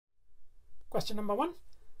Question number 1.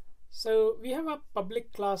 So we have a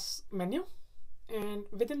public class menu, and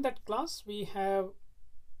within that class we have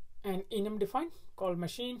an enum defined called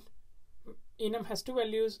machine. Enum has two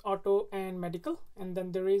values, auto and medical, and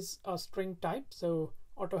then there is a string type. So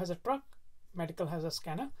auto has a truck, medical has a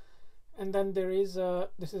scanner, and then there is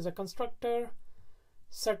this is a constructor,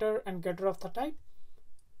 setter and getter of the type,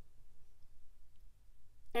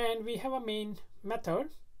 and we have a main method.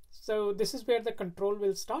 So this is where the control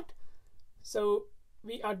will start. So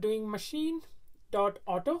we are doing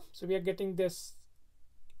machine.auto. So we are getting this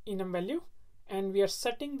enum value and we are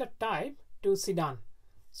setting the type to sedan.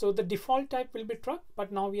 So the default type will be truck,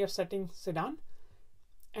 but now we are setting sedan.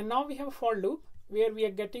 And now we have a for loop where we are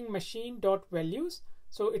getting machine.values.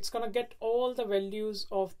 So it's going to get all the values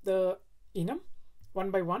of the enum one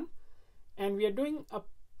by one. And we are doing a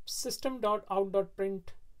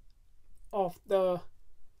system.out.print of the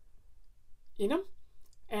enum.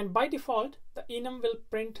 And by default, the enum will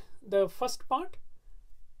print the first part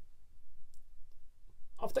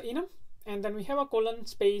of the enum, and then we have a colon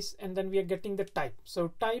space, and then we are getting the type.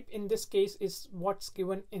 So type in this case is what's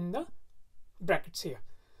given in the brackets here.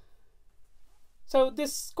 So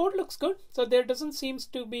this code looks good. So there doesn't seem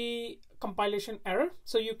to be compilation error.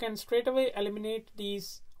 So you can straight away eliminate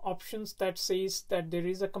these options that says that there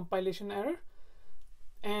is a compilation error.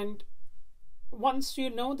 And once you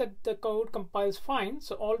know that the code compiles fine,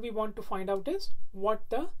 so all we want to find out is what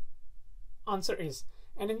the answer is.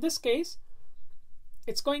 And in this case,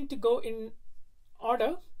 it's going to go in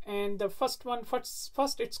order, and the first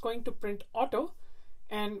it's going to print auto,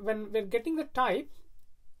 and when we're getting the type,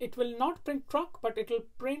 it will not print truck, but it will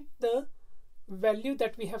print the value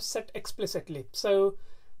that we have set explicitly. So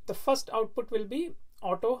the first output will be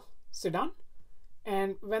auto sedan,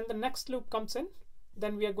 and when the next loop comes in,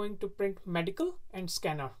 then we are going to print medical and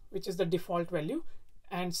scanner, which is the default value.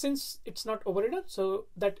 And since it's not overridden, so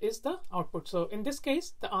that is the output. So in this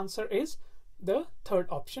case, the answer is the third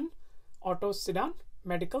option, auto sedan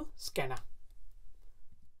medical scanner.